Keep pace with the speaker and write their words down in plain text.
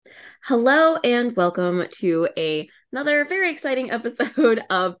Hello and welcome to another very exciting episode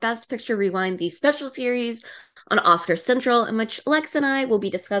of Best Picture Rewind, the special series on Oscar Central, in which Lex and I will be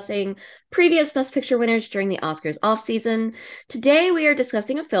discussing previous Best Picture winners during the Oscars off season. Today we are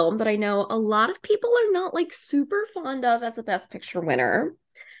discussing a film that I know a lot of people are not like super fond of as a Best Picture winner.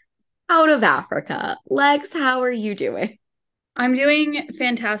 Out of Africa. Lex, how are you doing? I'm doing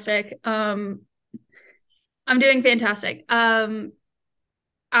fantastic. I'm doing fantastic.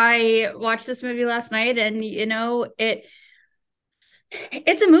 I watched this movie last night and it's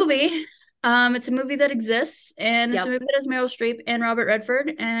a movie. It's a movie that exists and it's a Yep. movie that has Meryl Streep and Robert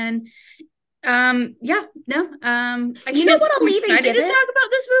Redford and yeah, no. I You know can't say what I'm I'll even excited give to it? talk about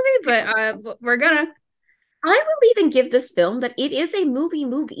this movie, but we're gonna. I will even give this film that it is a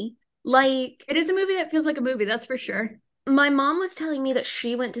movie. Like, It is a movie that feels like a movie, that's for sure. my mom was telling me that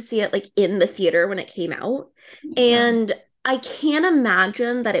she went to see it like in the theater when it came out, Yeah. and I can't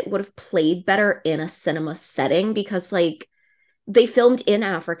imagine that it would have played better in a cinema setting because like they filmed in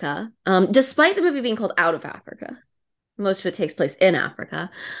Africa, despite the movie being called Out of Africa. Most of it takes place in Africa.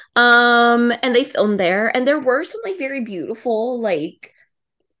 And they filmed there, and there were some like very beautiful, like,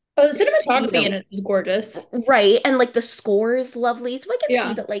 Oh, the you cinematography in know, it is gorgeous. right, and like the score is lovely, so I can see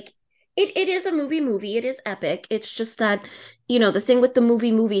Yeah. that like it is a movie, it is epic. It's just that, the thing with the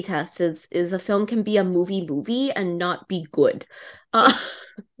movie test is a film can be a movie and not be good. uh,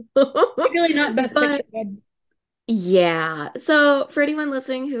 Particularly not Best Picture. but yeah, so for anyone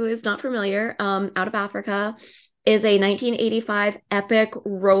listening who is not familiar, Out of Africa is a 1985 epic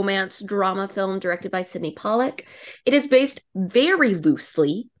romance drama film directed by Sidney Pollack. It is based very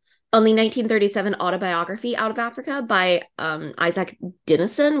loosely on the 1937 autobiography Out of Africa by Isaac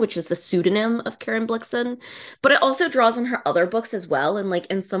Dinesen, which is the pseudonym of Karen Blixen, but it also draws on her other books as well, and like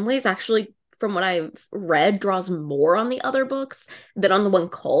in some ways actually from what I've read draws more on the other books than on the one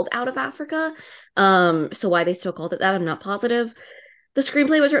called Out of Africa. So why they still called it that, I'm not positive. The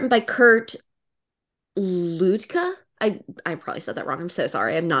screenplay was written by Kurt Ludka. I probably said that wrong. I'm so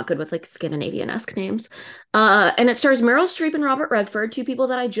sorry. I'm not good with like Scandinavian-esque names. And it stars Meryl Streep and Robert Redford, two people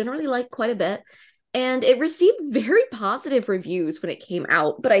that I generally like quite a bit. And it received very positive reviews when it came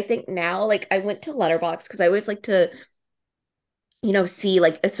out. But I think now, like, I went to Letterboxd because I always like to, see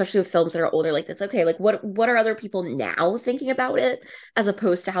like, especially with films that are older like this. Okay, like what are other people now thinking about it as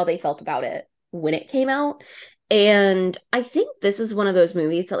opposed to how they felt about it when it came out? And I think this is one of those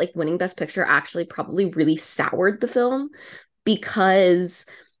movies that like winning Best Picture actually probably really soured the film because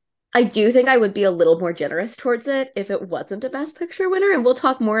I do think I would be a little more generous towards it if it wasn't a Best Picture winner. And we'll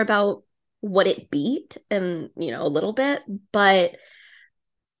talk more about what it beat and, a little bit. But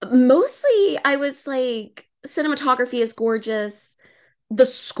mostly I was like, cinematography is gorgeous. The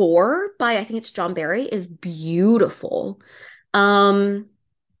score by I think it's John Barry is beautiful. Um,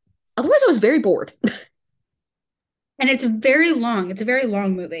 Otherwise I was very bored. And it's very long. It's a very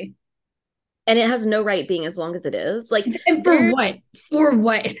long movie. And it has no right being as long as it is. Like And for what? For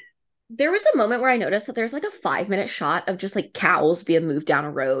what? there was a moment where I noticed that there's like a 5 minute shot of just like cows being moved down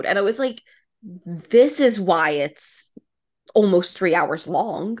a road. And I was like, this is why it's almost 3 hours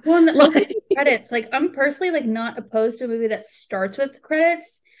long. Well, in the opening Like, credits, like I'm personally like not opposed to a movie that starts with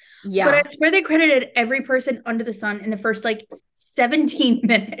credits, but I yeah. swear they credited every person under the sun in the first like 17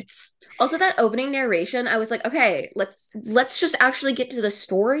 minutes. Also that opening narration, I was like, okay, let's just actually get to the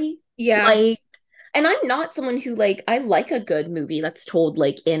story. Yeah. Like, and I'm not someone who like I like a good movie that's told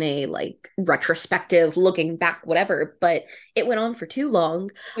like in a like retrospective, looking back, whatever, but it went on for too long.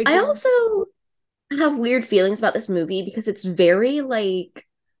 Way I too long. also have weird feelings about this movie because it's very like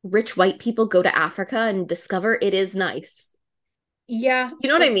rich white people go to Africa and discover it is nice. Yeah. You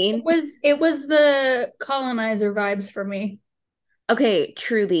know what I mean? It was the colonizer vibes for me. Okay,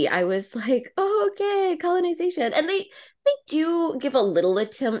 truly, I was like, oh, okay, colonization. And they do give a little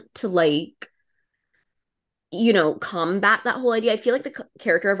attempt to like, combat that whole idea. I feel like the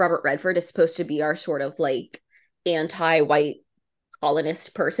character of Robert Redford is supposed to be our sort of like anti-white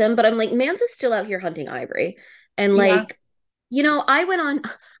colonist person, but I'm like, Mans is still out here hunting ivory. And Yeah. like,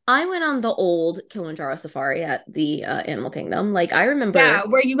 I went on the old Kilimanjaro safari at the Animal Kingdom. Like I Yeah, remember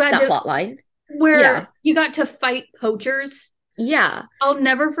where you got that to plot line. where Yeah. you got to fight poachers. Yeah. I'll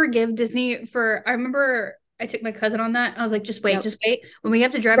never forgive Disney for. I remember I took my cousin on that. I was like, just wait, Yep. just wait. When we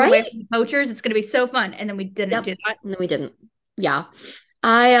have to drive away Right? from the poachers, it's going to be so fun. And then we didn't Yep. do that. No, we didn't. Yeah.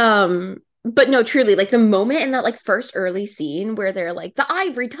 But no, truly, like the moment in that like first early scene where they're like the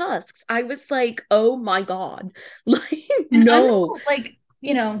ivory tusks, I was like, oh my God. Like, And I'm no. no, like,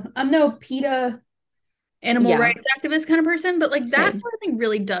 I'm no PETA animal Yeah, rights activist kind of person, but like that same. sort of thing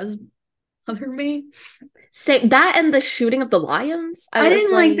really does. bother me. Say that and the shooting of the lions. I I was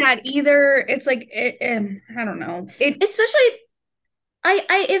didn't like like, that either. It's like I don't know. It especially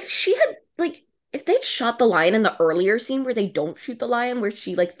I if she had like if they'd shot the lion in the earlier scene where they don't shoot the lion, where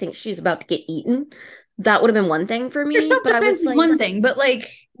she like thinks she's about to get eaten, that would have been one thing for Your me. But I self-defense was is like, one thing, but like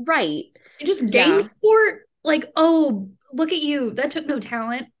right, just game yeah. sport, like, oh, look at you. That took no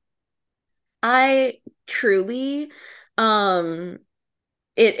talent. I truly, um,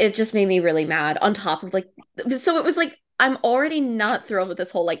 it just made me really mad. On top of like, so it was like I'm already not thrilled with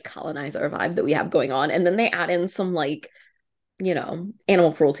this whole like colonizer vibe that we have going on, and then they add in some like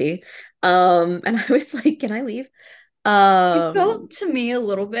animal cruelty. And I was like, can I leave? It Um, felt to me a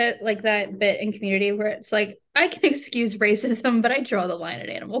little bit like that bit in Community where it's like, I can excuse racism, but I draw the line at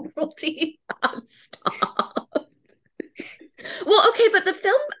animal cruelty. stop. Well, okay, but the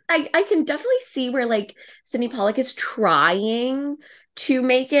film, I can definitely see where like Sydney Pollack is trying to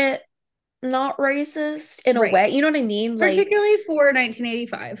make it not racist in a Right. way. You know what I mean? Like, Particularly for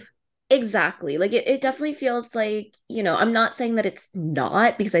 1985. exactly. Like it definitely feels like, I'm not saying that it's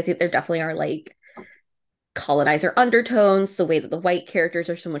not, because I think there definitely are like colonizer undertones, the way that the white characters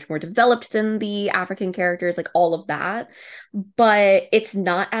are so much more developed than the African characters, like all of that. But it's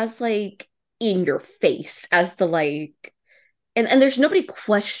not as like in your face as the like and there's nobody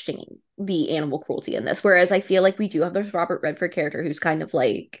questioning the animal cruelty in this. Whereas I feel like we do have this Robert Redford character who's kind of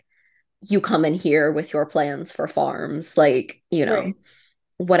like, you come in here with your plans for farms, like, Right.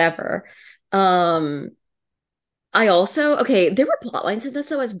 whatever. Um, I also, okay, there were plot lines in this,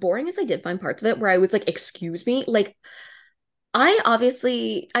 though, as boring as I did find parts of it, where I was like, excuse me, like I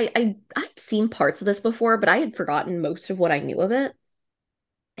obviously I'd seen parts of this before, but I had forgotten most of what I knew of it.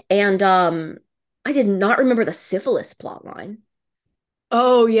 And I did not remember the syphilis plot line.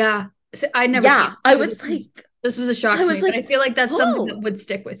 Oh yeah. So, I'd never seen Yeah, it. I So was like, this was a shock I to was me, but like, I feel like that's something that oh, would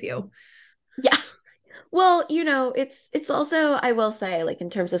stick with you. yeah. Well, it's also, I will say, like in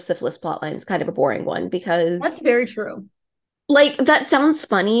terms of syphilis plot lines, kind of a boring one That's because very true. like that sounds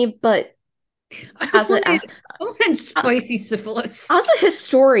funny, but I as a wanted, I wanted as, spicy syphilis. as a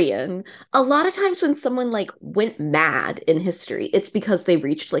historian, a lot of times when someone like went mad in history, it's because they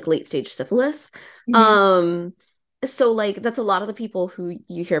reached like late stage syphilis. Mhm. Um, so like that's a lot of the people who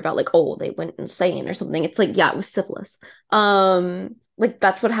you hear about, like, oh, they went insane or something. It's like, yeah, it was syphilis. Like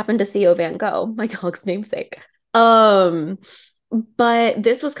that's what happened to Theo Van Gogh, my dog's namesake. Um, but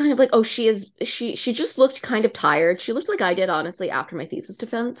this was kind of like, oh, she just looked kind of tired. She looked like I did, honestly, after my thesis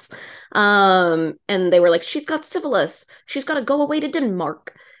defense. And they were like, she's got syphilis, she's got to go away to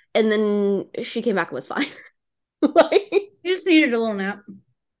Denmark. And then she came back and was fine. Like, You just needed a little nap.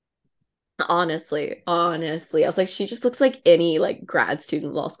 honestly, I was like, she just looks like any like grad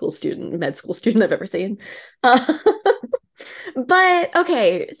student, law school student, med school student I've ever seen. But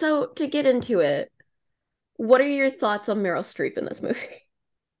okay, so to get into it, what are your thoughts on Meryl Streep in this movie?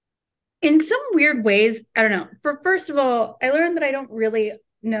 In some weird ways, I don't know. For first of all, I learned that I don't really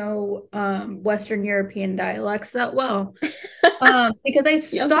know Western European dialects that well. Because I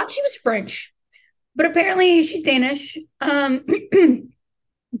Yep. thought she was French, but apparently she's Danish.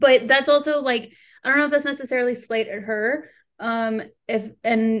 But that's also like, I don't know if that's necessarily slight at her. If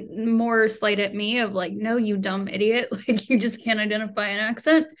and more slight at me of like, no, you dumb idiot, like you just can't identify an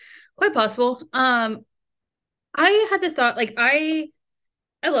accent. Quite possible. I had the thought like I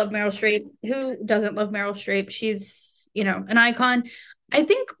love Meryl Streep. Who doesn't love Meryl Streep? She's, an icon. I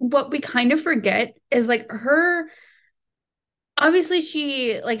think what we kind of forget is like her, obviously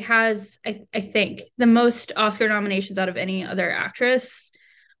she like has I think the most Oscar nominations out of any other actress.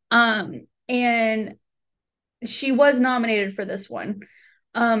 And she was nominated for this one.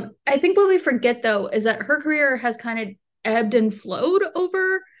 I think what we forget though is that her career has kind of ebbed and flowed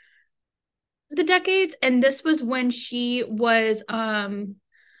over the decades, and this was when she was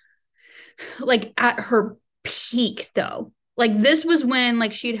like at her peak though. Like this was when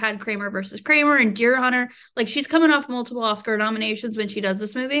like she'd had Kramer versus Kramer and Deer Hunter. Like she's coming off multiple Oscar nominations when she does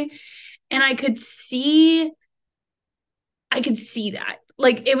this movie. And I could see that.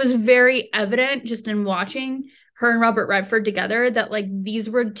 Like it was very evident just in watching her and Robert Redford together that like these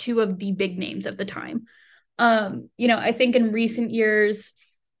were two of the big names at the time. I think in recent years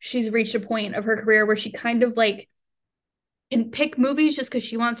she's reached a point of her career where she kind of like can pick movies just because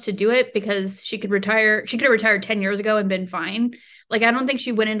she wants to do it because she could retire. She could have retired 10 years ago and been fine. Like, I don't think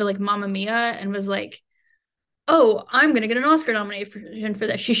she went into like Mamma Mia and was like, oh, I'm going to get an Oscar nomination for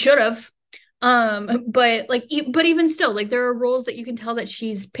this. She should have. But like, but even still, like, there are roles that you can tell that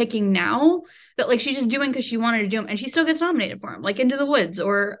she's picking now that like she's just doing because she wanted to do them and she still gets nominated for them, like Into the Woods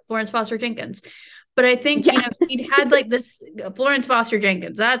or Florence Foster Jenkins. But I think, Yeah, she'd had like this Florence Foster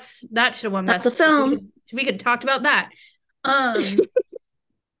Jenkins. That should have won that's best. a film. We could talked about that. Um,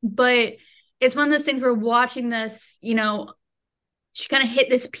 but it's one of those things where watching this, she kind of hit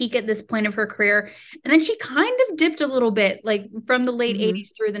this peak at this point of her career. And then she kind of dipped a little bit, like from the late Mhm.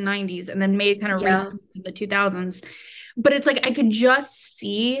 80s through the 90s, and then made kind of Yeah. recent in the 2000s. But it's like I could just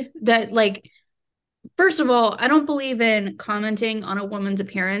see that, like, first of all, I don't believe in commenting on a woman's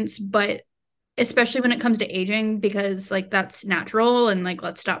appearance, but especially when it comes to aging, because like that's natural and like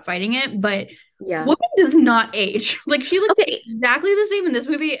let's stop fighting it. But Yeah. woman does not age. Like she looks Okay. exactly the same in this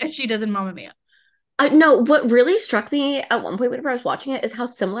movie as she does in Mamma Mia. No, what really struck me at one point whenever I was watching it is how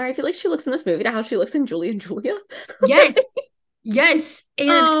similar I feel like she looks in this movie to how she looks in Julie and Julia. Yes. Yes. And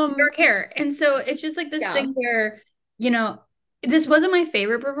Um, dark hair. And so it's just like this yeah. thing where, you know, this wasn't my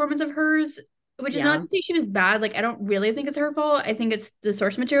favorite performance of hers, which is not Yeah. to say she was bad. Like I don't really think it's her fault. I think it's the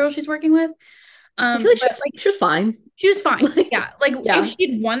source material she's working with. I feel like But like she was fine. she was fine. Like, Yeah. Like if yeah.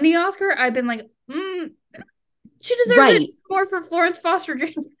 she'd won the Oscar, I'd been like, she deserves it Right. more for Florence Foster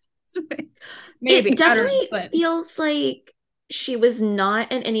Jenkins. It Maybe. I don't know. definitely But feels like she was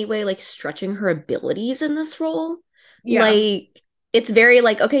not in any way like stretching her abilities in this role. yeah. Like it's very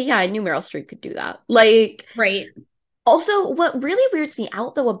like, okay, yeah, I knew Meryl Streep could do that. Like Right. also what really weirds me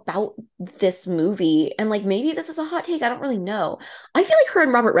out though about this movie, and like maybe this is a hot take, I don't really know. I feel like her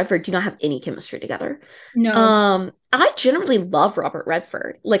and Robert Redford do not have any chemistry together. No. I generally love Robert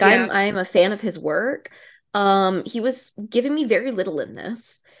Redford. Like Yeah. I'm a fan of his work. He was giving me very little in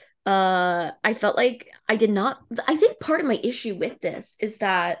this. I felt like I did not. I think part of my issue with this is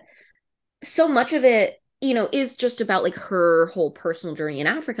that so much of it, is just about like her whole personal journey in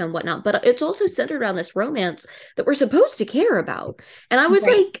Africa and whatnot, but it's also centered around this romance that we're supposed to care about. And I was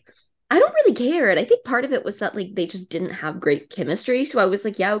Right. like, I don't really care. And I think part of it was that like they just didn't have great chemistry. So I was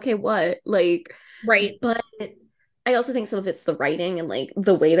like, yeah, okay, what? Like, Right. but I also think some of it's the writing and like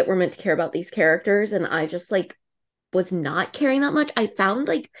the way that we're meant to care about these characters. And I just like was not caring that much. I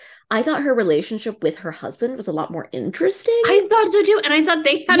thought her relationship with her husband was a lot more interesting. I thought so too. And I thought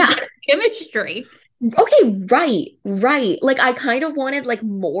they had Yeah. better chemistry. Okay, right. Like I kind of wanted like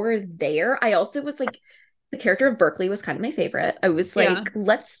more there. I also was like the character of Berkeley was kind of my favorite. I was Yeah. like,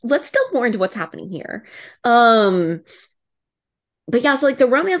 let's delve more into what's happening here. Um, but yeah, so like the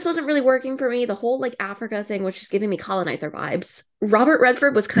romance wasn't really working for me. The whole like Africa thing was just giving me colonizer vibes. Robert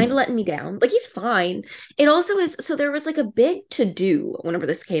Redford was kind of letting me down. Like he's fine. It also is so there was like a big to do whenever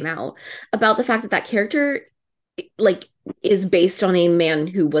this came out about the fact that that character like is based on a man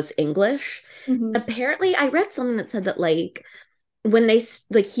who was English. Mhm. Apparently, I read something that said that like when they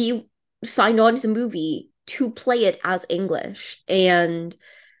like he signed on to the movie to play it as English, and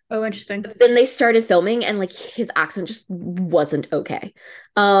Oh, interesting. then they started filming and like his accent just wasn't okay.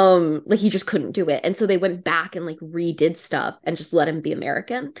 Like he just couldn't do it. And so they went back and like redid stuff and just let him be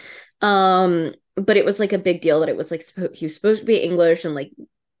American. But it was like a big deal that it was like he was supposed to be English and like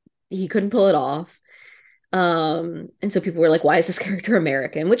he couldn't pull it off. And so people were like, why is this character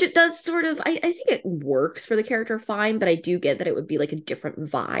American? Which it does sort of, I think it works for the character fine, but I do get that it would be like a different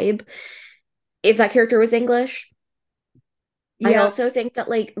vibe if that character was English. I Yeah. also think that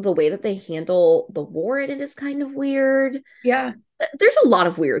like the way that they handle the war in it is kind of weird. Yeah. There's a lot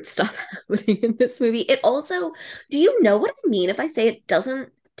of weird stuff happening in this movie. It also, do you know what I mean if I say it doesn't,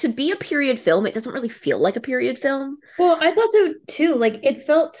 to be a period film, it doesn't really feel like a period film? Well, I thought so too. Like it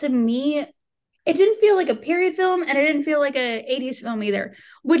felt to me, it didn't feel like a period film and it didn't feel like a 80s film either.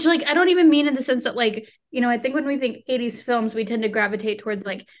 Which like I don't even mean in the sense that like, I think when we think 80s films, we tend to gravitate towards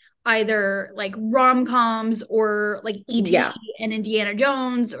like either like rom-coms or like E.T. Yeah, and Indiana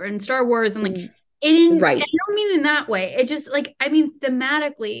Jones or in Star Wars and like it didn't, I right. don't mean in that way. It just like I mean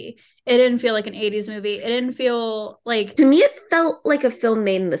thematically, it didn't feel like an 80s movie. It didn't feel like To me, it felt like a film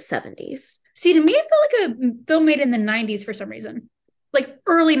made in the 70s. see, to me, it felt like a film made in the 90s for some reason. Like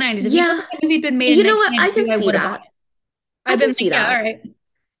early 90s. If you told Yeah, me the movie had been made in you know what? I can 1992, I see would have bought that. it. I I've can been see like, yeah, all that. right.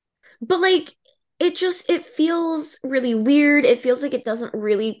 But like it feels really weird. It feels like it doesn't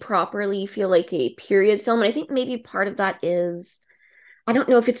really properly feel like a period film. And I think maybe part of that is I don't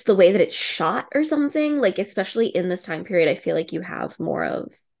know if it's the way that it's shot or something. Like especially in this time period, I feel like you have more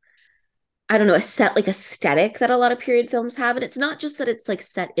of I don't know, a set like aesthetic that a lot of period films have. And it's not just that it's like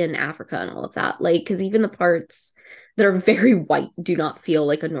set in Africa and all of that. Like, because even the parts that are very white do not feel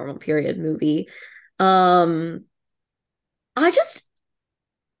like a normal period movie. Um, I just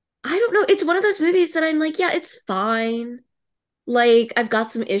I don't know. It's one of those movies that I'm like, yeah, it's fine. Like, I've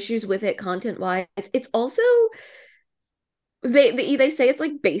got some issues with it content wise. It's also they say it's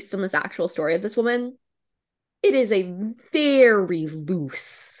like based on this actual story of this woman. It is a very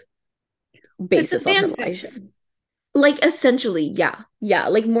loose It's a basis on her fan life. fiction. Like essentially, yeah. Yeah,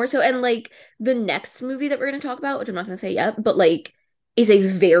 like more so. And like the next movie that we're going to talk about, which I'm not going to say yet, but like is a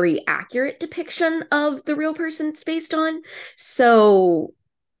very accurate depiction of the real person it's based on. So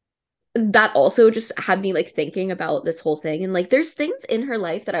that also just had me like thinking about this whole thing. And like there's things in her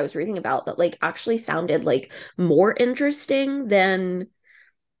life that I was reading about that like actually sounded like more interesting than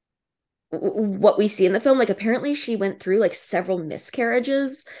what we see in the film. Like apparently she went through like several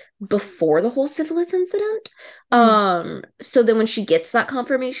miscarriages before the whole syphilis incident. Mm. So then when she gets that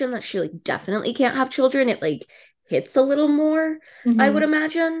confirmation that she like definitely can't have children, it like hits a little more, I would Hmm.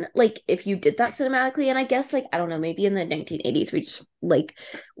 imagine, like if you did that cinematically. And I guess like I don't know, maybe in the 1980s we just like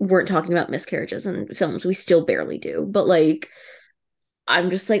weren't talking about miscarriages in films. We still barely do, but like I'm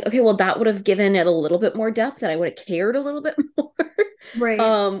just like, okay, well, that would have given it a little bit more depth and I would have cared a little bit more. Right.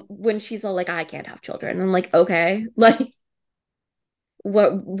 When she's all like, I can't have children. I'm like, okay, like,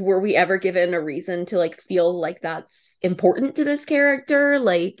 what were we ever given a reason to like feel like that's important to this character?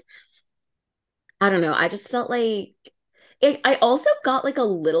 Like, I don't know. I just felt like I also got like a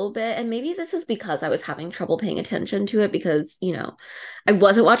little bit, and maybe this is because I was having trouble paying attention to it because, I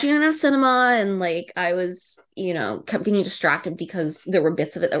wasn't watching it in a cinema and like I was, kept getting distracted because there were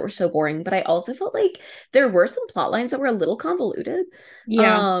bits of it that were so boring. But I also felt like there were some plot lines that were a little convoluted,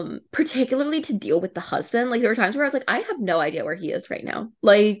 Yeah. particularly to deal with the husband. Like there were times where I was like, I have no idea where he is right now.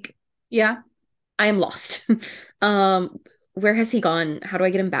 Like Yeah. I am lost. um, where has he gone? How do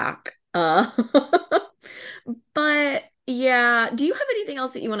I get him back? But yeah, do you have anything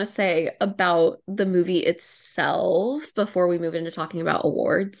else that you want to say about the movie itself before we move into talking about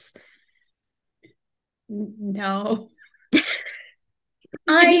awards? No.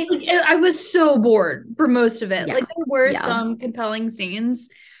 I I was so bored for most of it. Like Yeah. there were Yeah. some compelling scenes,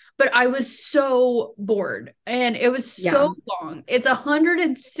 but I was so bored and it was so Yeah. long. It's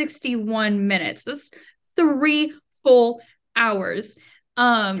 161 minutes. That's 3 full hours.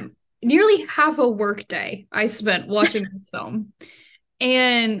 Nearly half a workday I spent watching this film.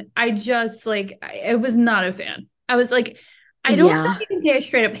 And I just like I was not a fan. I was like, I don't know if Yeah. you can say I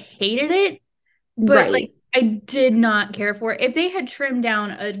straight up hated it, but like Right. I did not care for it. If they had trimmed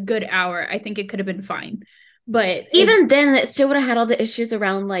down a good hour, I think it could have been fine. But Even then, it still would have had all the issues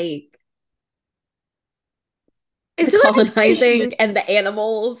around like it the still had issues. colonizing and the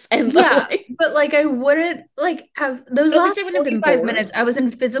animals and the Yeah, like. but like I wouldn't like have those But at least last I wouldn't have been 45 bored. minutes. I was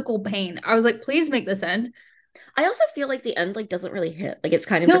in physical pain. I was like, please make this end. I also feel like the end like doesn't really hit. Like it's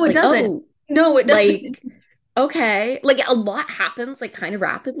kind of No, just it like, doesn't. oh, No, it doesn't. like okay. Like a lot happens like kind of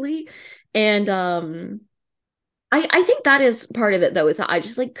rapidly. And I think that is part of it though, is that I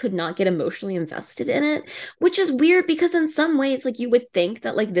just like could not get emotionally invested in it, which is weird because in some ways, like you would think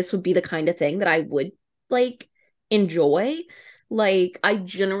that like this would be the kind of thing that I would like enjoy. Like I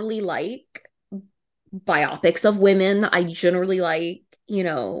generally like biopics of women. I generally like,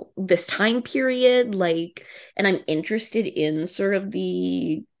 this time period, like, and I'm interested in sort of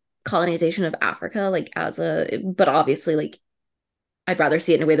the colonization of Africa, like but obviously like I'd rather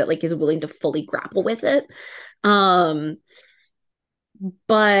see it in a way that like is willing to fully grapple with it. Um,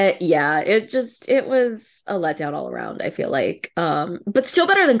 but yeah, it was a letdown all around, I feel like. But still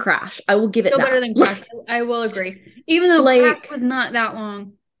better than Crash. I will give it Still better that. than Crash. I will agree. Even though Crash Like was not that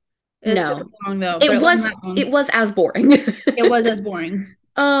long. It's just no. long though, but It it wasn't was that it long. was as boring. It was as boring.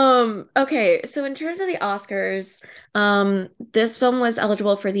 Okay, so in terms of the Oscars, this film was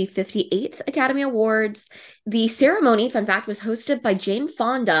eligible for the 58th Academy Awards. The ceremony, fun fact, was hosted by Jane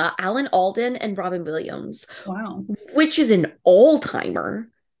Fonda, Alan Alda, and Robin Williams, Wow. which is an all-timer.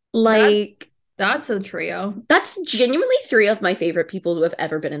 Like, That's a trio. that's genuinely three of my favorite people who have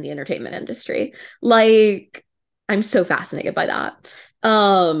ever been in the entertainment industry. Like, I'm so fascinated by that.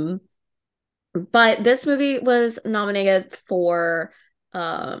 Um, but this movie was nominated for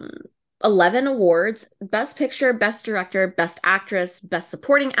um 11 awards: Best Picture, Best Director, Best Actress, Best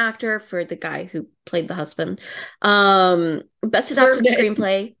Supporting Actor for the guy who played the husband, Best Adapted Deserved it.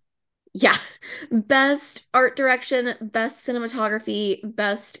 Screenplay, yeah, Best Art Direction, Best Cinematography,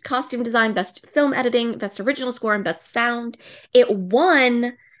 Best Costume Design, Best Film Editing, Best Original Score, and Best Sound. It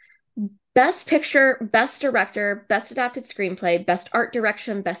won Best Picture, Best Director, Best Adapted Screenplay, Best Art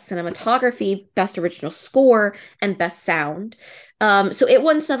Direction, Best Cinematography, Best Original Score, and Best Sound. So it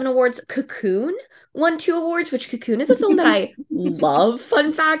won 7 awards. Cocoon won 2 awards, which Cocoon is a film that I love.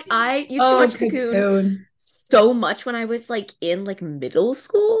 Fun fact, I used to Oh, watch Cocoon Cocoon. so much when I was like in like middle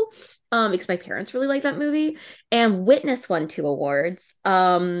school. Because my parents really liked that movie. And Witness won 2 awards.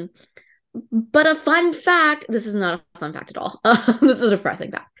 But a fun fact, this is not a fun fact at all. This is a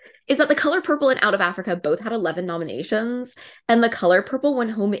depressing fact, is that The Color Purple and Out of Africa both had 11 nominations, and The Color Purple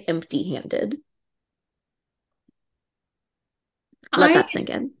went home empty-handed. Let I that sink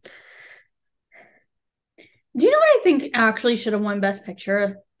in. Do you know what I think actually should have won Best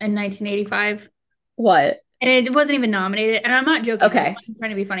Picture in 1985? What? And it wasn't even nominated. And I'm not joking. Okay. I'm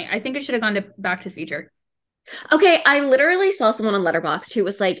trying to be funny. I think it should have gone to Back to the Future. Okay, I literally saw someone on Letterboxd who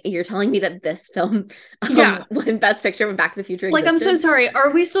was like, "You're telling me that this film Yeah. won Best Picture when Back to the Future Like, I'm so existed?" sorry.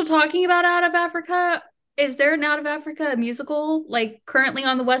 Are we still talking about Out of Africa? Is there an Out of Africa musical like currently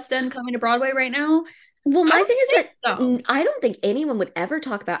on the West End coming to Broadway right now? Well, I my don't thing is think that so. I don't think anyone would ever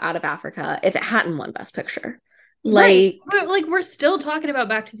talk about Out of Africa if it hadn't won Best Picture. Right. Like, But, like, we're still talking about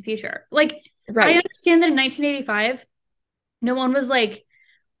Back to the Future. Like, I right, understand that in 1985, no one was like,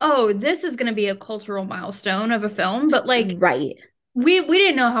 oh, this is going to be a cultural milestone of a film. But like, right. we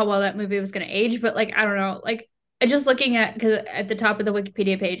didn't know how well that movie was going to age. But like, I don't know. Like, just looking at, because at the top of the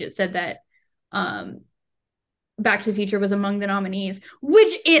Wikipedia page, it said that um, Back to the Future was among the nominees,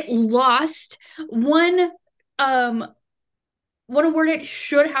 which it lost one um what award it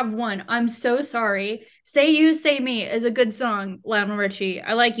should have won. I'm so sorry. Say You, Say Me is a good song, Lionel Richie.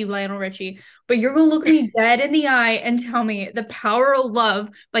 I like you, Lionel Richie. But you're going to look me dead in the eye and tell me The Power of Love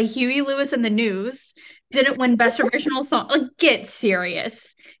by Huey Lewis and the News didn't win Best Original Song. Like, get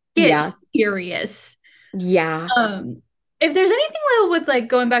serious. Get Yeah. serious. Yeah. If there's anything with like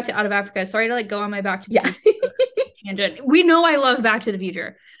going back to Out of Africa, sorry to like go on my Back to the Yeah. Future tangent. We know I love Back to the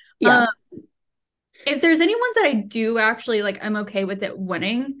Future. Yeah. If there's any ones that I do actually like, I'm okay with it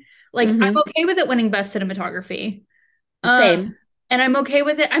winning. Like, I'm Mhm. okay with it winning Best Cinematography. Same. And I'm okay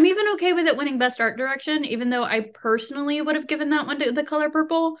with it. I'm even okay with it winning Best Art Direction, even though I personally would have given that one to The Color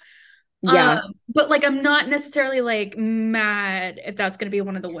Purple. Yeah. But like, I'm not necessarily like mad if that's going to be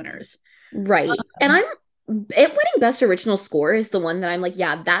one of the winners. Right. And it winning Best Original Score is the one that I'm like,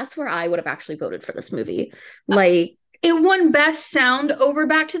 yeah, that's where I would have actually voted for this movie. Like, It won Best Sound over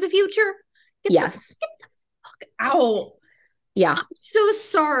Back to the Future. yes. Get the fuck out. Yeah. I'm so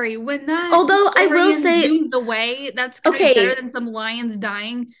sorry. When that Although I will Orion say, zooms away, that's gonna be better okay, than some lions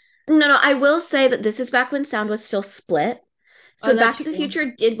dying. no, I will say that this is back when sound was still split. Oh, So that's Back to the true. Future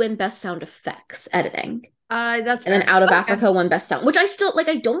did win Best Sound Effects editing. That's And then fair. Out of Okay. Africa won Best Sound, which I still like.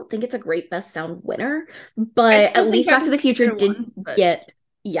 I don't think it's a great Best Sound winner, I but still at think least Back Back to to the the Future Future did won, but get,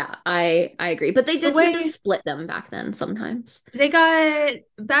 yeah, I agree. But they the did tend to way split them back then sometimes. they got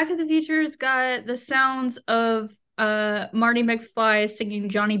Back to the Future's got the sounds of Marty McFly singing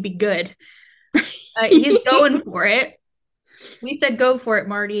Johnny Be Good. He's going for it. We said go for it,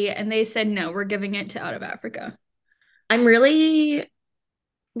 Marty, and they said no, we're giving it to Out of Africa. I'm really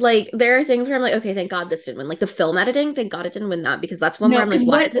like, there are things where I'm like, okay, thank God this didn't win. Like the film editing, thank God it didn't win that, because that's one where No, I'm like, because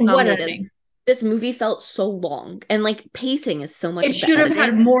why is it what nominated? editing? This movie felt so long, and like pacing is so much It of the should have had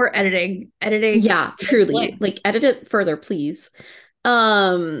editing. more editing. Editing Yeah, truly. length. Like edit it further, please.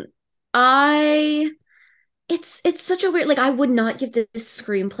 Um, I it's such a weird, like I would not give this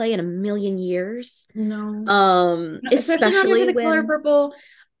screenplay in a million years. No. Especially not Especially even The Color when Purple.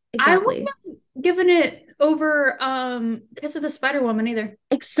 I wouldn't exactly. have given it over Kiss of the Spider Woman either.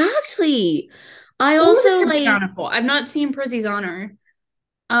 Exactly. I Or The also Crimson like, Bountiful. I've not seen Prizzy's Honor.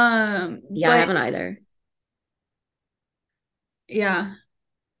 yeah, I But haven't either. yeah.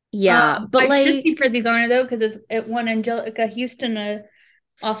 Yeah, but I should like, see Prizzy's Honor though, because it won Angelica Houston a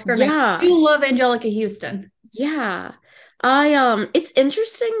Oscar, and I yeah, do love Angelica Houston. yeah. It's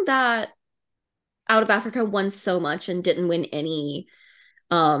interesting that Out of Africa won so much and didn't win any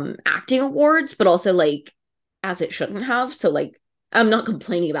acting awards, but also like as it shouldn't have. So like I'm not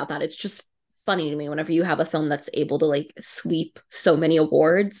complaining about that. It's just funny to me whenever you have a film that's able to like sweep so many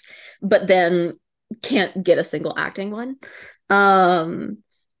awards, but then can't get a single acting one. Um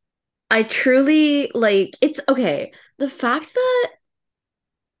I truly like, it's okay. The fact that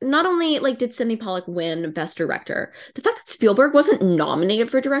not only like did Sidney Pollack win Best Director, the fact that Spielberg wasn't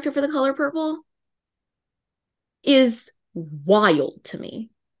nominated for director for The Color Purple is wild to me.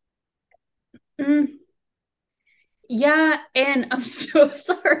 Mm, yeah, and I'm so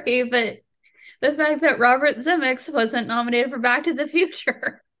sorry, but the fact that Robert Zemeckis wasn't nominated for Back to the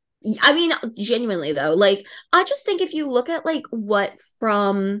Future. I mean, genuinely though, like I just think if you look at like what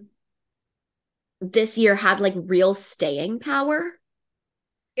from this year had like real staying power,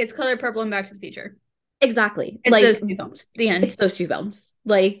 It's Color Purple and Back to the Future. exactly. It's those Like two films. The it's end. those two films.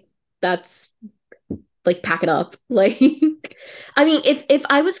 Like that's like pack it up. Like I mean, if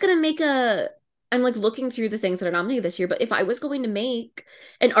I was gonna make a, I'm like looking through the things that are nominated this year, but if I was going to make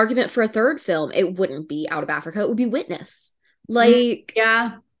an argument for a third film, it wouldn't be Out of Africa, it would be Witness. Mm, Like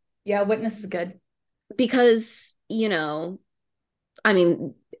yeah. Yeah, Witness is good. because, I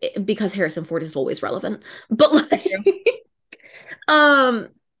mean, because Harrison Ford is always relevant. But That's like, true. um,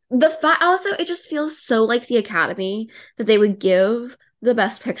 the fact also, it just feels so like the Academy that they would give the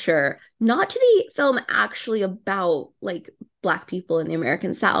Best Picture not to the film actually about like Black people in the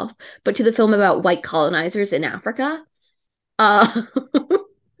American South, but to the film about white colonizers in Africa. Uh,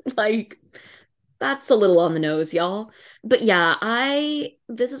 like that's a little on the nose, y'all. But yeah,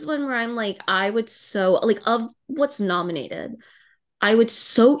 this is one where I'm like, I would so like of what's nominated. I would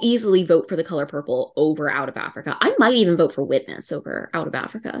so easily vote for The Color Purple over Out of Africa. I might even vote for Witness over Out of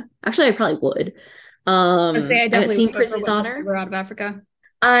Africa. Actually, I probably would. I'd say I I haven't definitely seen would vote for Prizzi's Witness Honor. over Out of Africa.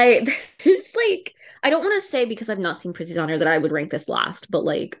 I there's like I don't want to say because I've not seen Prizzi's Honor that I would rank this last, but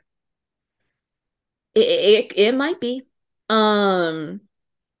like it might be. Um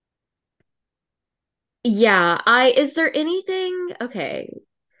yeah, I is there anything okay.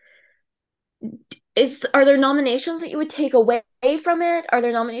 Are there nominations that you would take away from it? Are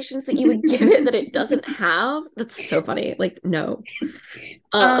there nominations that you would give it that it doesn't have? That's so funny. Like, no.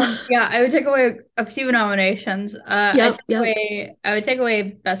 Uh Yeah, I would take away a few nominations. yep, yep, I would take away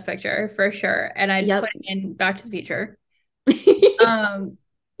Best Picture for sure, and I'd put yep. in Back to the Future. Um,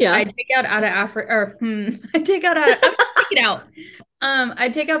 Yeah. I'd take out of Africa, or I'd take I would take it out.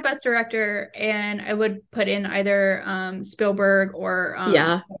 I'd take out Best Director, and I would put in either Spielberg or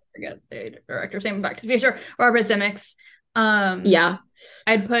Yeah. I forget the director's name, Back to the Future, Robert Zemeckis. Um, Yeah.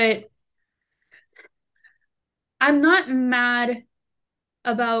 I'd put. I'm not mad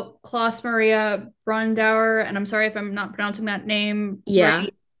about Klaus Maria Brandauer, and I'm sorry if I'm not pronouncing that name Yeah.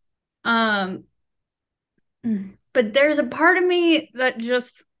 right. Um, but there's a part of me that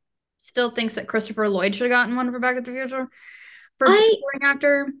just still thinks that Christopher Lloyd should have gotten one for Back to the Future for I supporting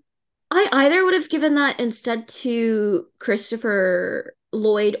actor. I either would have given that instead to Christopher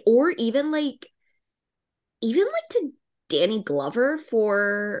Lloyd or even like to Danny Glover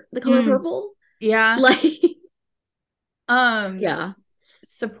for The Color Mm, Purple. yeah. Like Um, yeah.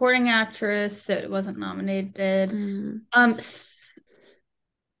 supporting actress, it wasn't nominated. Mm, Um,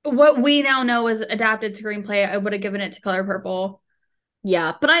 what we now know is adapted screenplay. I would have given it to Color Purple.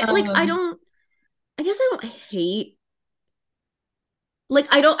 yeah, but I Um, don't I guess I don't hate like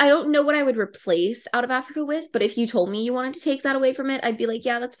I don't know what I would replace Out of Africa with, but if you told me you wanted to take that away from it, I'd be like,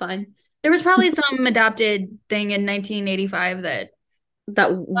 yeah, that's fine. there was probably some adapted thing in 1985 that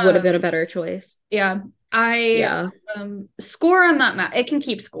That would have um been a better choice. yeah, I Yeah. score I'm not mad. It can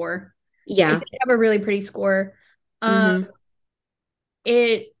keep score. It Yeah. can have a really pretty score. Um Hmm.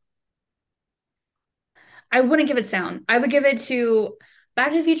 it I wouldn't give it sound. I would give it to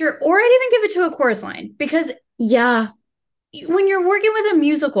Back to the Future, or I'd even give it to A Chorus Line, because Yeah. when you're working with a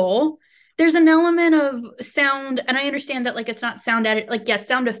musical, there's an element of sound, and I understand that like it's not sound edit, like yes,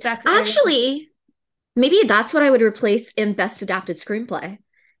 sound effects editing. Actually, maybe that's what I would replace in Best Adapted Screenplay,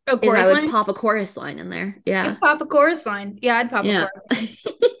 A is I chorus would line. pop a chorus line in there. Yeah. You'd pop a chorus line. Yeah, I'd pop a Yeah. chorus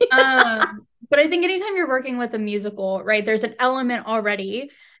line. But I think anytime you're working with a musical, right, there's an element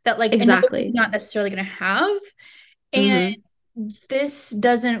already that like another is Exactly. not necessarily going to have, and Hmm. this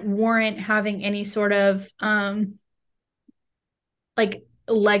doesn't warrant having any sort of like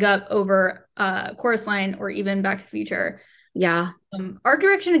leg up over chorus line or even Back to the Future. Yeah. Art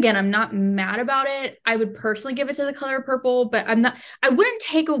direction, again, I'm not mad about it. I would personally give it to The Color Purple, but I wouldn't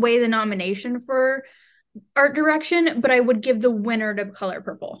take away the nomination for art direction, but I would give the winner to Color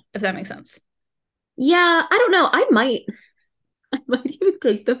Purple, if that makes sense. Yeah. I don't know. I might even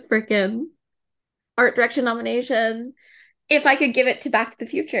take the frickin' art direction nomination if I could give it to Back to the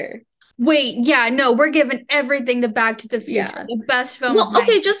Future. Wait, yeah, no, we're giving everything to Back to the Future, Yeah. the best film of Well,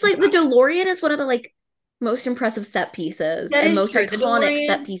 okay, just like the 1985. DeLorean is one of the like most impressive set pieces That and is most true. The iconic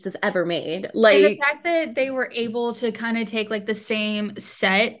set DeLorean pieces ever made. and the Like, fact that they were able to kind of take like the same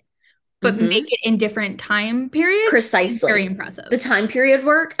set but make mhm. it in different time periods is very Precisely. The impressive. time period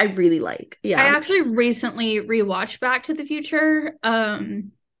work I really like. I Yeah. actually recently rewatched Back to the Future,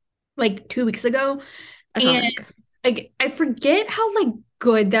 like 2 weeks ago, and Iconic. like I forget how like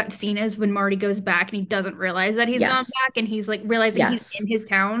good that scene is when Marty goes back and he doesn't realize that he's gone Yes. back, and he's like realizing he's Yes. in his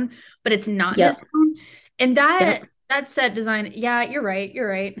town, but it's not his Yep. town. And Yep. that set design, yeah, you're right, you're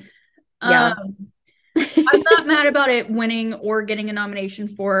right. Yeah. Um, I'm not mad about it winning or getting a nomination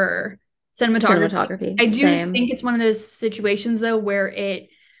for cinematography. Cinematography. I do Same. think it's one of those situations though where it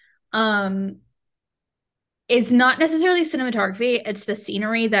um is not necessarily cinematography, it's the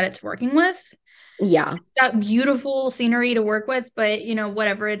scenery that it's working with. Yeah. Got beautiful scenery to work with, but you know,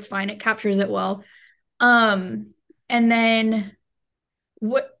 whatever, it's fine. It captures it well. Um, and then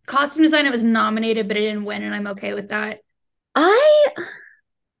what costume design, it was nominated, but it didn't win, and I'm okay with that. I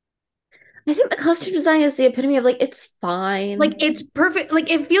I think the costume design is the epitome of like it's fine. Like it's perfect. Like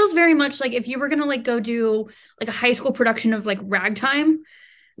it feels very much like if you were gonna like go do like a high school production of like Ragtime,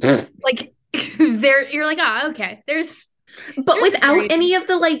 like there you're like, ah, okay. But There's without variation. any of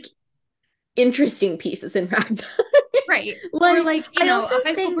the like interesting pieces in Ragtime. Right. Or Like like, I also a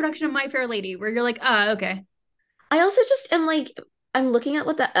high school think production of My Fair Lady where you're like, ah, okay. I also just am like I'm looking at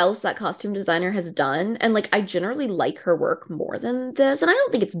what the else that costume designer has done, and like I generally like her work more than this, and I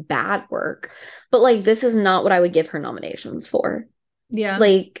don't think it's bad work, but like this is not what I would give her nominations for. Yeah.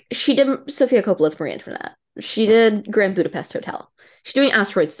 Like she did Sofia Coppola's Marie Antoinette. She did Grand Budapest Hotel. She's doing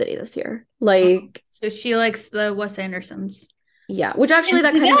Asteroid City this year. Like, So she likes the Wes Andersons. yeah, which actually And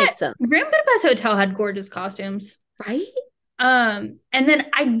that kind of that makes sense, Grand Budapest Hotel had gorgeous costumes. right? And then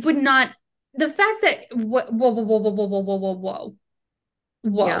I would not the fact that whoa, whoa, whoa, whoa, whoa, whoa, whoa, whoa,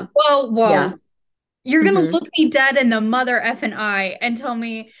 whoa, Yeah, whoa, whoa, yeah. whoa. You're gonna Hmm. look me dead in the mother effing eye and tell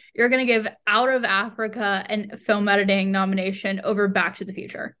me you're gonna give Out of Africa and film editing nomination over Back to the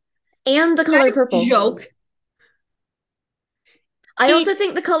Future. And The Color Purple. Joke. I It, also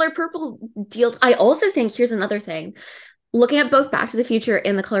think The Color Purple deals. I also think here's another thing. Looking at both Back to the Future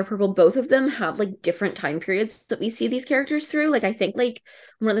and The Color Purple, both of them have like different time periods that we see these characters through. Like I think like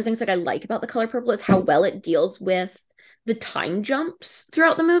one of the things that I like about The Color Purple is how well it deals with the time jumps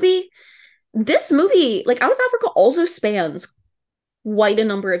throughout the movie. This movie, like Out of Africa, also spans quite a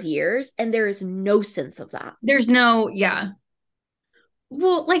number of years, and there is no sense of that. there's no, yeah.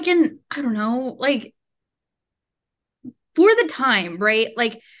 Well, like in, I don't know, like for the time, right?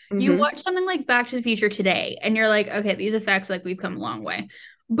 Like you Hmm. watch something like Back to the Future today and you're like, okay, these effects, like we've come a long way.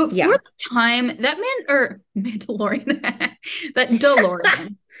 But for Yeah. the time, that Mandalorian, that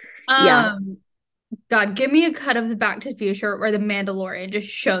DeLorean, Yeah. um, God, give me a cut of the Back to the Future where the Mandalorian just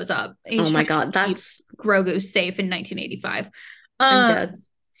shows up. Oh He's my trying to God, keep that's Grogu safe in 1985. I'm Um, dead.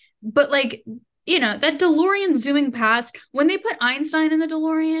 but like, that DeLorean zooming past when they put Einstein in the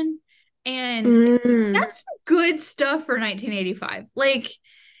DeLorean, and Mm. that's good stuff for 1985. Like,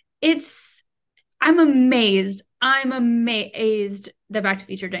 it's, I'm amazed. I'm amazed that Back to the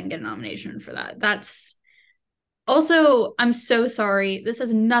Future didn't get a nomination for that. That's also, I'm so sorry. This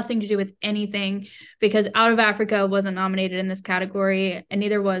has nothing to do with anything because Out of Africa wasn't nominated in this category, and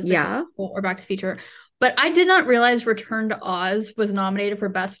neither was The Color Yeah. Purple or Back to the Future. But I did not realize Return to Oz was nominated for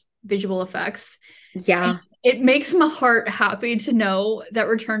Best Visual Effects. And Yeah. it makes my heart happy to know that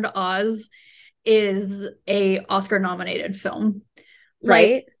Return to Oz is a Oscar nominated film. Like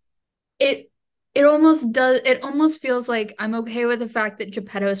Right? it it almost feels like I'm okay with the fact that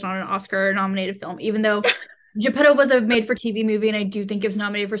Geppetto is not an Oscar nominated film, even though Geppetto was a made for TV movie and I do think it was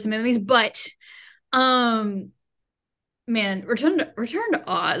nominated for some Emmys, but um man, Return to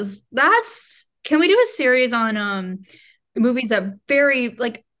Oz. That's Can we do a series on movies that very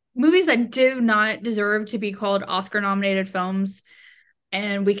like movies that do not deserve to be called Oscar nominated films,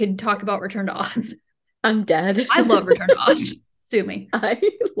 and we could talk about Return to Oz. I'm dead. I love Return to Oz. Sue me. I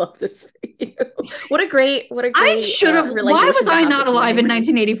love this for you. What a I great should have. Why was realization to I have not this alive in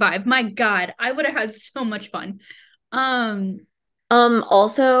morning. 1985? My God, I would have had so much fun. Um,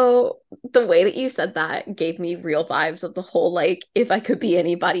 Also, the way that you said that gave me real vibes of the whole like if I could be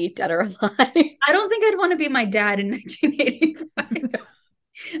anybody dead or alive. I don't think I'd want to be my dad in 1985.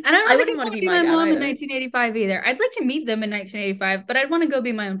 And I I don't think wouldn't I'd want to want be to be my my dad mom in either. 1985 either. I'd like to meet them in 1985, but I'd want to go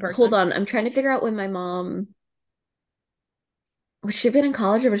be my own Hold person. on, I'm trying to figure out when my mom would she have been in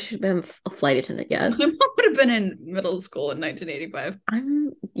college or would she have been a flight attendant yet? My mom would have been in middle school in 1985. My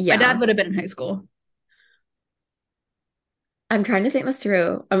dad Yeah. would have been in high school. I'm trying to think this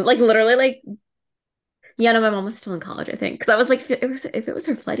through. I'm like literally like yeah, no, my mom was still in college, I think. Because I was like, if it was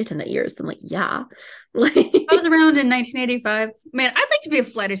her flight attendant years, then like, yeah. I was Like, around in 1985. Man, I'd like to be a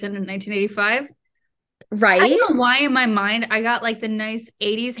flight attendant in 1985. I right? don't know why in my mind I got like the nice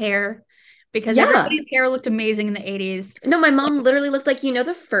 80s hair because Yeah. everybody's hair looked amazing in the 80s. No, my mom literally looked like,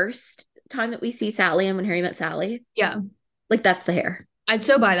 the first time that we see Sally and When Harry Met Sally, Yeah, like that's the hair. I'd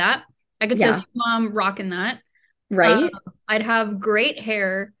so buy that. I could so Yeah. see mom rocking that. Um, Right? I'd have great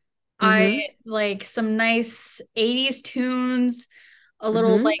hair. I Mm-hmm. like some nice 80s tunes, a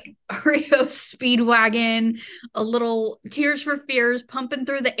little Mm-hmm. like REO Speedwagon, a little Tears for Fears pumping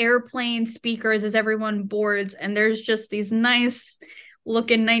through the airplane speakers as everyone boards. And there's just these nice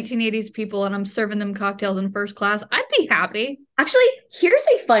looking 1980s people, and I'm serving them cocktails in first class. I'd be happy. Actually, here's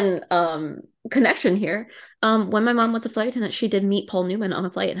a fun connection here. When my mom was a flight attendant, she did meet Paul Newman on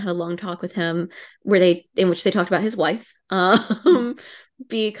a flight and had a long talk with him in which they talked about his wife.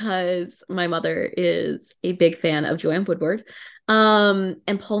 Because my mother is a big fan of Joanne Woodward. And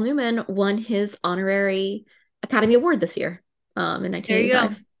Paul Newman won his honorary Academy Award this year, in There you go.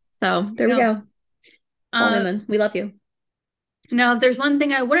 1985. So there we Yeah. go. Paul Newman, we love you. Now, if there's one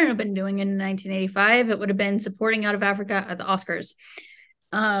thing I wouldn't have been doing in 1985, it would have been supporting Out of Africa at the Oscars.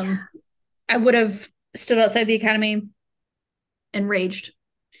 Yeah. I would have stood outside the Academy and raged.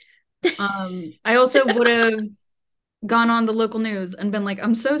 I also would have gone on the local news and been like,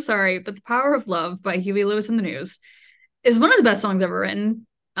 I'm so sorry, but The Power of Love by Huey Lewis and the News is one of the best songs ever written.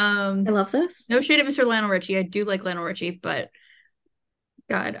 I love this. No shade at Mr. Lionel Richie. I do like Lionel Richie, but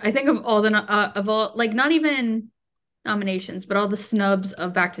God, I think of all the of all, like, not even nominations, but all the snubs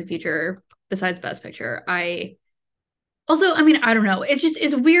of Back to the Future besides Best Picture. I also, I mean, I don't know. It's just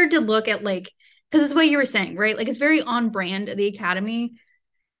it's weird to look at, like, because it's what you were saying, right? Like, it's very on brand at the Academy,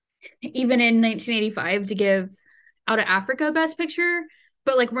 even in 1985, to give Out of Africa Best Picture.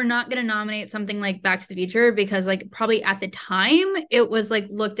 But like, we're not going to nominate something like Back to the Future because, like, probably at the time it was like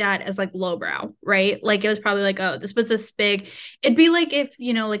looked at as like lowbrow, right? Like, it was probably like, oh, this was this big. It'd be like if,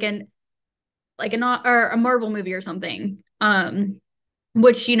 you know, like a Marvel movie or something.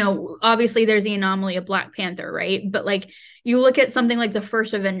 Which, you know, obviously there's the anomaly of Black Panther, right? But like, you look at something like the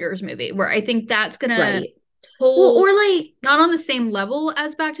first Avengers movie, where I think that's gonna Right. Well, hold, or like, not on the same level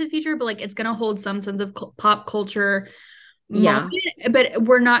as Back to the Future, but like, it's gonna hold some sense of pop culture yeah. moment. But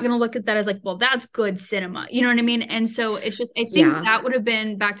we're not gonna look at that as like, well, that's good cinema. You know what I mean? And so it's just, I think Yeah. that would have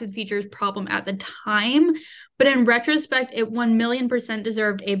been Back to the Future's problem at the time. But in retrospect, it 1,000,000%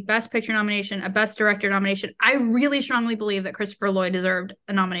 deserved a Best Picture nomination, a Best Director nomination. I really strongly believe that Christopher Lloyd deserved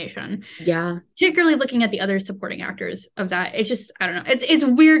a nomination. Yeah. Particularly looking at the other supporting actors of that. It's just, I don't know. It's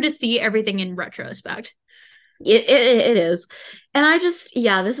weird to see everything in retrospect. It is. And I just,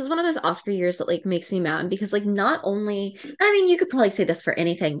 yeah, this is one of those Oscar years that like makes me mad because like not only, I mean, you could probably say this for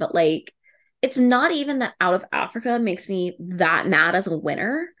anything, but like it's not even that Out of Africa makes me that mad as a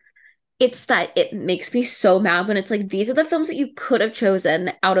winner. It's that it makes me so mad when it's like these are the films that you could have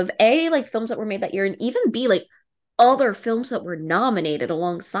chosen out of A, like films that were made that year, and even B, like other films that were nominated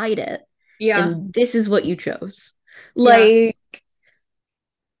alongside it. Yeah. And this is what you chose. Yeah. Like,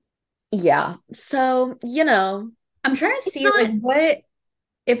 yeah. So, you know, I'm trying to it's see not like what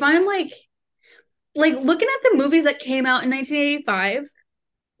if I'm like looking at the movies that came out in 1985,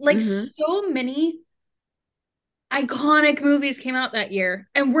 like mhm. so many iconic movies came out that year,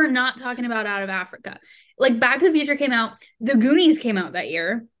 and we're not talking about Out of Africa. Like, Back to the Future came out, The Goonies came out that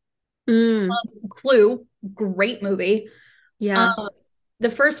year, Mm, Clue, great movie. yeah. Um, the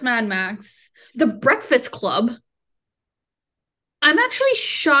first Mad Max, The Breakfast Club. I'm actually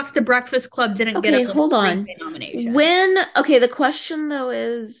shocked The Breakfast Club didn't get Okay, a hold on. screenplay nomination. When, okay, the question though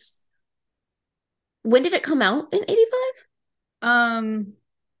is when did it come out in 85? Um,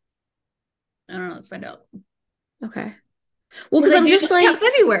 I don't know. Let's find out. Okay. Well, Because because I I'm do, just yeah, like,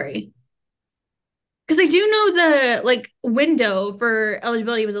 February. Because I do know the like window for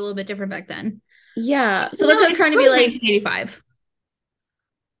eligibility was a little bit different back then. yeah. So No, that's what I'm it's trying to still be like, 1985.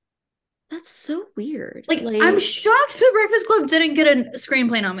 that's so weird. Like, I'm Like, shocked The Breakfast Club didn't get a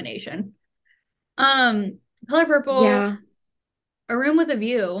screenplay nomination. Um, Color Purple, yeah. A Room with a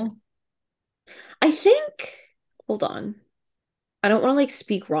View. I think, hold on. I don't want to like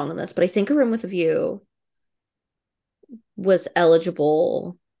speak wrong on this, but I think A Room with a View was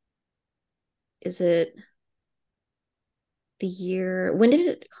eligible. Is it the year? When did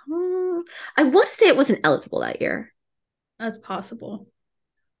it come? I want to say it wasn't eligible that year, That's possible,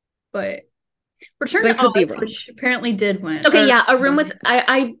 but Return but I to could be Oz, wrong. which apparently did win. Okay, Or yeah, A Room with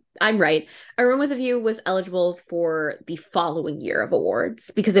I'm right. A Room with a View was eligible for the following year of awards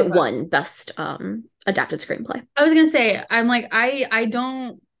because it okay. won Best Adapted Screenplay. I was gonna say, I'm like, I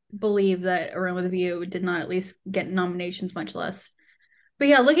don't believe that A Room with a View did not at least get nominations, much less. But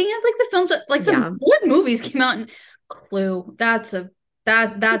yeah, looking at like the films that like some Yeah. good movies came out in Clue. That's a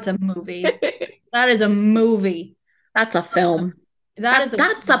movie. That is a movie. That's a film. That is a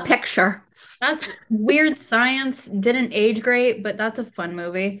That's a film. picture. That's weird science. Didn't age great, but that's a fun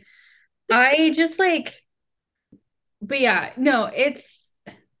movie. I just like, but yeah, no, it's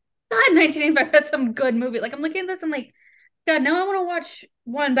God, 1985. That's some good movie. Like, I'm looking at this, I'm like, God, now I want to watch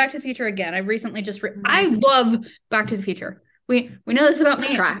one Back to the Future again. I recently just I love Back to the Future. We know this about That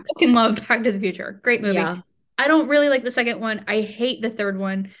me. I tracks. fucking love Back to the Future. Great movie. Yeah. I don't really like the second one. I hate the third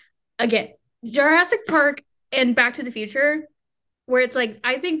one. Again, Jurassic Park and Back to the Future, where it's like,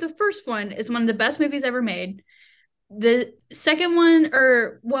 I think the first one is one of the best movies ever made. The second one,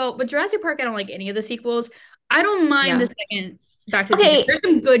 or well, but Jurassic Park, I don't like any of the sequels. I don't mind Yeah. the second Back to the Future. Okay, There's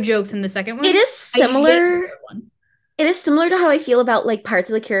some good jokes in the second one. it is I hate the similar. third one. It is similar to how I feel about like Pirates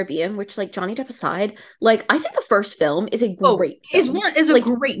of the Caribbean, which like Johnny Depp aside, like I think the first film is a Oh, great is film. one is a Like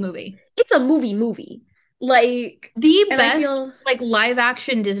great movie. it's a movie. Like, The and I best feel, like live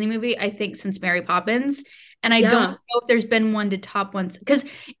action Disney movie, I think, since Mary Poppins. And I don't yeah, know if there's been one to top once because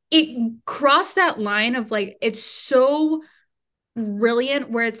it crossed that line of like it's so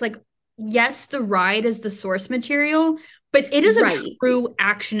brilliant where it's like, yes, the ride is the source material, but it is a right. true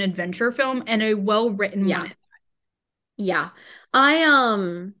action adventure film and a well-written Yeah. one. Yeah.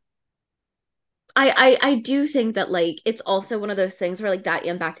 I I do think that like it's also one of those things where like that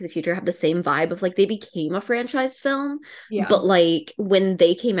and Back to the Future have the same vibe of like they became a franchise film, Yeah. but like when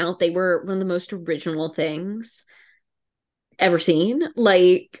they came out, they were one of the most original things ever seen.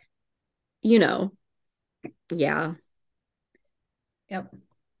 Like, you know, yeah. Yep.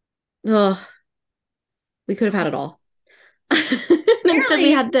 Oh, we could have had it all. Instead,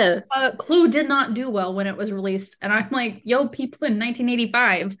 we Apparently, had this. Clue did not do well when it was released. And I'm like, yo, people in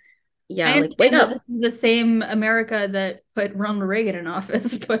 1985. I Yeah, like wake understand that up. this is the same America that put Ronald Reagan in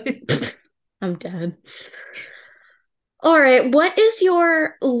office, but I'm dead. All right, what is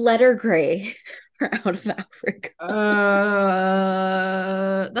your letter grade for Out of Africa?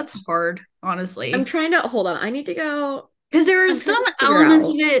 that's hard, I'm honestly. trying to hold on. I need to go. Because there are I'm trying some to figure elements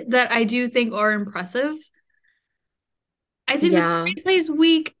of out. it that I do think are impressive. I think the Yeah, screenplay is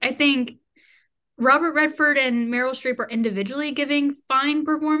weak. I think Robert Redford and Meryl Streep are individually giving fine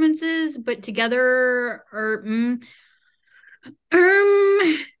performances, but together are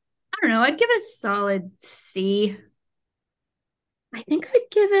I don't know. I'd give it a solid C, I think I'd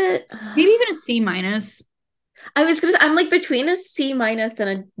give it. maybe even a C minus. I was gonna say, I'm like between a C minus and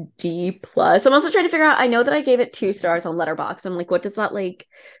a D plus. I'm also trying to figure out. I know that I gave it 2 stars on Letterboxd. I'm like, what does that like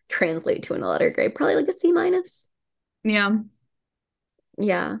translate to in a letter grade? Probably like a C minus. Yeah,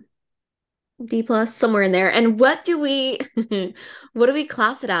 Yeah, D plus somewhere in there. And what do we, what do we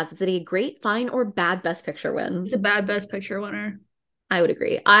class it as? Is it a great, fine, or bad Best Picture it's win? a bad Best Picture winner. I would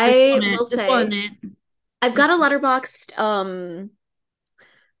agree. Just I on it. will Just on say it. I've got a Letterboxd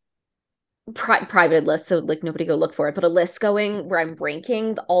private list, so like nobody go look for it, but a list going where I'm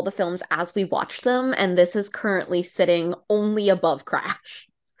ranking all the films as we watch them, and this is currently sitting only above Crash.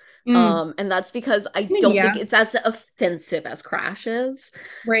 Mm. And that's because I I mean, don't think yeah, it's as offensive as Crash is.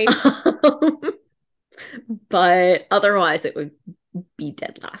 right. But otherwise it would be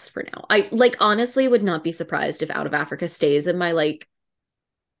dead last for now. I like honestly would not be surprised if Out of Africa stays in my like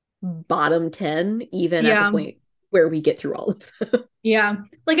bottom 10, even at the Yeah, point where we get through all of them. yeah.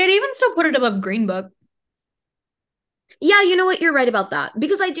 Like I'd even still put it above Green Book. Yeah, you know what? You're right about that.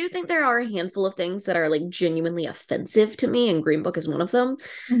 Because I do think there are a handful of things that are like genuinely offensive to me, and Green Book is one of them.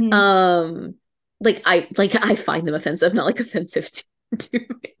 Mhm. Um, I find them offensive, not like offensive to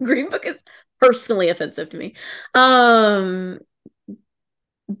me. Green Book is personally offensive to me. Um,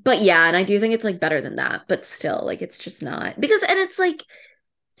 but yeah, and I do think it's like better than that, but still, like it's just not because and it's like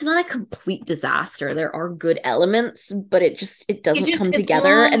it's not a complete disaster. There are good elements, but it It's doesn't just come it's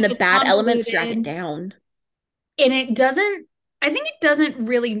together, long, and the it's bad elements drag it convoluted, down. and it doesn't. I think it doesn't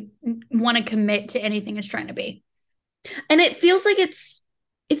really want to commit to anything it's trying to be. And it feels like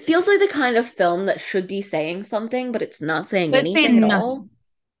the kind of film that should be saying something, but it's not saying But it's anything at saying all. nothing.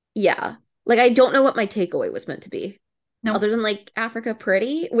 Yeah. Like I don't know what my takeaway was meant to be, Nope. other than like Africa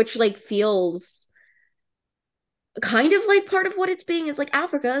Pretty, which like feels kind of like part of what it's being is like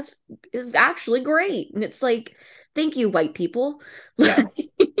Africa is actually great. And it's like, thank you, white people. Yeah.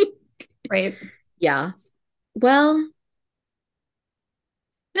 Right. Yeah. Well,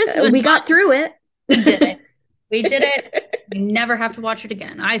 This has been we fun. got through it. We did it. We did it. We never have to watch it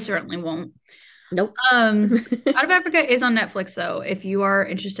again. I certainly won't. Nope. Out of Africa is on Netflix though, if you are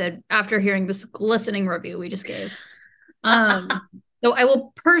interested after hearing this glistening review we just gave. Um, so I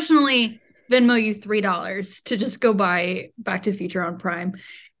will personally Venmo you $3 to just go buy Back to the Future on Prime.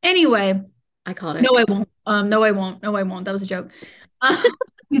 Anyway, no, Iconic. I won't. No, I won't. No, I won't. That was a joke.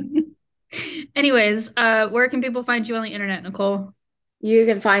 Um, anyways, where can people find you on the internet, Nicole? You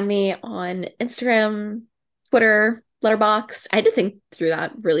can find me on Instagram, Twitter, Letterboxd. I had to think through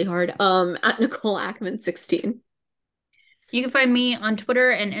that really hard. At Nicole Ackman 16. You can find me on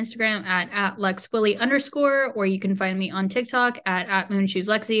Twitter and Instagram at LexWilly _, or you can find me on TikTok at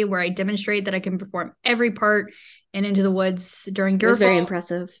MoonshoesLexi, where I demonstrate that I can perform every part in Into the Woods during It was very Girlfall.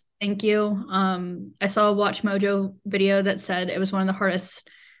 impressive. Thank you. I saw a Watch Mojo video that said it was one of the hardest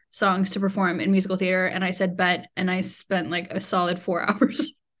songs to perform in musical theater, and I said bet, and I spent like a solid 4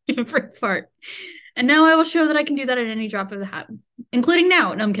 hours in every part. And now I will show that I can do that at any drop of the hat, including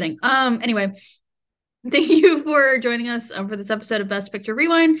now. No, I'm kidding. Anyway, thank you for joining us for this episode of Best Picture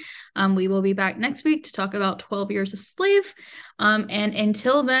Rewind. We will be back next week to talk about 12 Years a Slave. And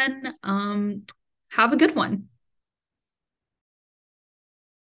until then, have a good one.